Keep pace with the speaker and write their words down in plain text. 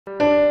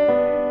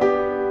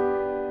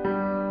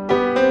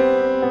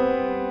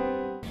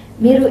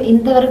మీరు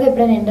ఇంతవరకు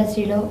ఎప్పుడైనా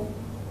ఇండస్ట్రీలో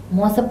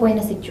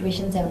మోసపోయిన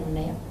సిచ్యువేషన్స్ ఏమైనా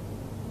ఉన్నాయా?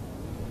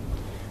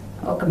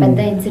 ఒక పెద్ద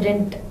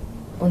ఇన్సిడెంట్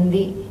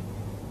ఉంది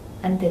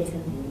అని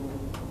తెలిసింది,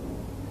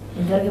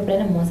 ఇంతవరకు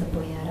ఎప్పుడైనా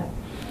మోసపోయారా?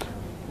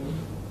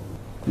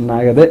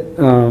 నాకు అదే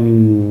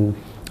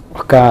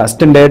ఒక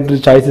అసిస్టెంట్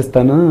డైరెక్టర్ చాయిస్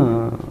ఇస్తాను,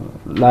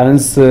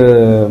 లారెన్స్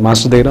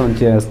మాస్టర్ దగ్గర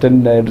మంచి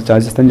అసిస్టెంట్ డైరెక్టర్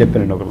చాయిస్ ఇస్తానని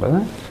చెప్పానండి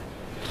ఒకళ్ళు.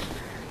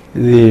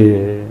 ఇది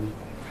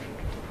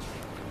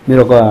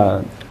మీరు ఒక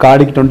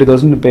కార్డుకి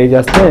 20,000 పే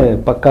చేస్తే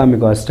పక్కా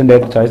మీకు అసిస్టెంట్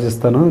డైరెక్టర్ చాయిస్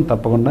ఇస్తాను,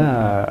 తప్పకుండా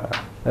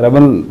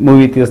రెబల్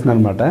మూవీ తీస్తున్నాను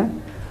అనమాట.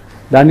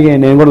 దానికి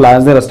నేను కూడా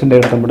లాస్ట్ దగ్గర అసిస్టెంట్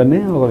డైరెక్టర్ తమ్ముడని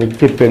ఒక వ్యక్తి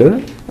చెప్పాడు.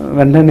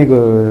 వెంటనే నీకు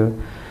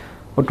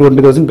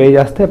 20,000 పే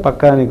చేస్తే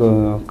పక్కా నీకు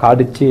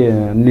కార్డు ఇచ్చి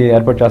అన్ని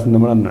ఏర్పాటు చేస్తుంది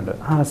తమ్ముడు అన్నాడు.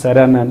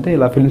 సరే అన్న అంటే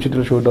ఇలా ఫిల్మ్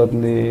సిటీలో షూట్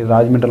అవుతుంది,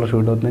 రాజమండ్రిలో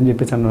షూట్ అవుతుంది అని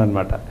చెప్పేసి అన్నాడు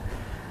అనమాట.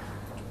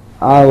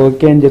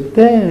 ఓకే అని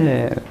చెప్తే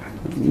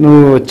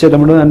నువ్వు వచ్చే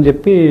తమ్ముడు అని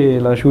చెప్పి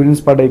ఇలా షూటింగ్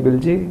స్పాట్ అయి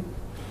పిలిచి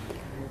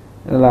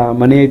ఇలా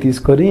మనీ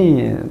తీసుకొని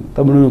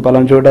తమ్ముడు నువ్వు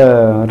పలానా చోట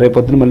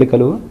రేపొద్దున మళ్ళీ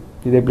కలువు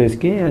ఇదే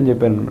ప్లేస్కి అని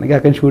చెప్పాను. మనకి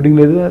అక్కడ షూటింగ్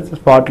లేదు,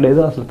 స్పాట్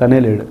లేదు, అసలు తనే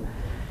లేడు.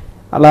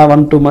 అలా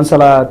 1-2 months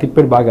అలా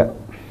తిప్పాడు బాగా,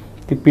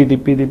 తిప్పి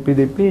తిప్పి తిప్పి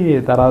తిప్పి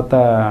తర్వాత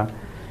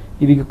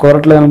ఇది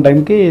కోరట్లేదు అన్న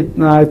టైంకి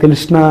నాకు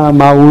తెలిసిన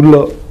మా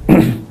ఊర్లో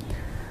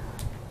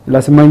ఇలా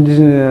సినిమా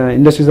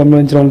ఇండస్ట్రీకి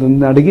సంబంధించిన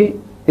వాళ్ళని అడిగి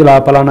ఇలా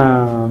పలానా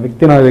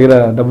వ్యక్తి నా దగ్గర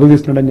డబ్బులు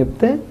తీసుకున్నాడని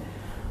చెప్తే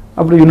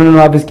అప్పుడు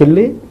యూనియన్ ఆఫీస్కి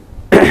వెళ్ళి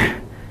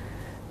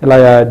ఇలా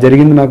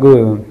జరిగింది నాకు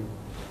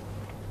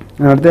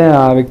అంటే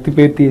ఆ వ్యక్తి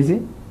పేరు తీసి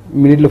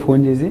ఇమీడియట్లీ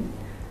ఫోన్ చేసి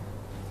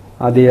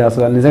అది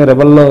అసలు నిజంగా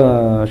రెబల్లో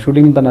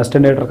షూటింగ్ తన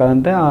అసిస్టెంట్ డైరెక్టర్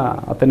కాదంటే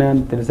అతనే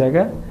అని తెలిసాక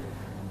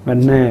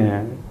వెంటనే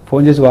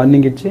ఫోన్ చేసి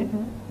వార్నింగ్ ఇచ్చి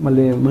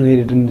మళ్ళీ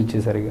రిటర్న్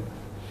ఇచ్చేసారు. ఇక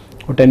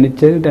ఒక 10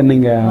 ఇచ్చేది 10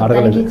 ఇంకా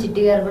అడగలేదు.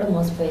 చిట్టి గారు కూడా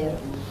మోసపోయారు,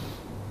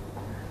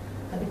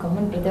 అది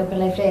కామన్, ప్రతి ఒక్క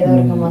లైఫ్లో ఏదో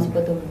రకంగా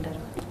మోసపోతూ ఉంటారు,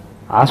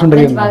 ఆశ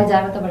ఉంటుంది, బాగా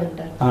జాగ్రత్త పడి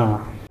ఉంటారు.